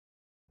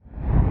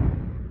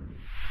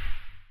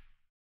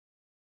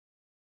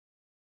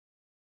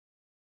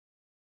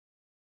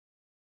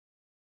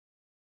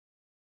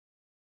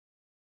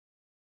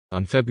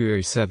On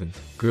February 7th,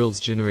 Girls'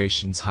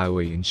 Generation's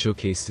Hyoyeon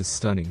showcased a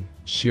stunning,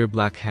 sheer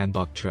black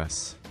hanbok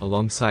dress,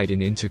 alongside an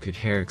intricate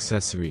hair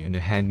accessory and a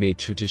handmade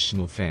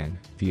traditional fan,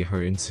 via her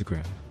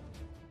Instagram.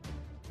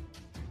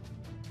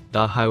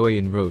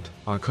 Hyoyeon wrote,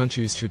 "Our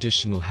country's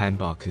traditional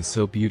hanbok is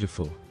so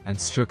beautiful," and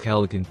struck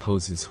elegant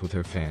poses with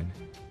her fan.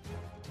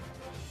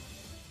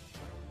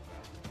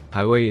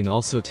 Hyoyeon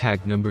also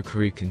tagged Number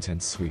Korea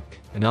Contents Week,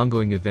 an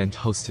ongoing event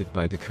hosted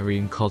by the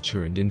Korean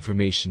Culture and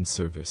Information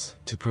Service,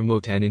 to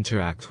promote and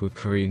interact with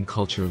Korean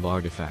cultural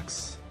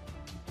artifacts.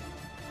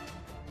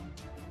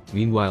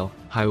 Meanwhile,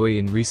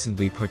 Hyoyeon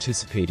recently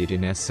participated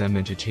in SM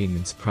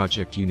Entertainment's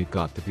Project Unit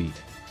Got the Beat.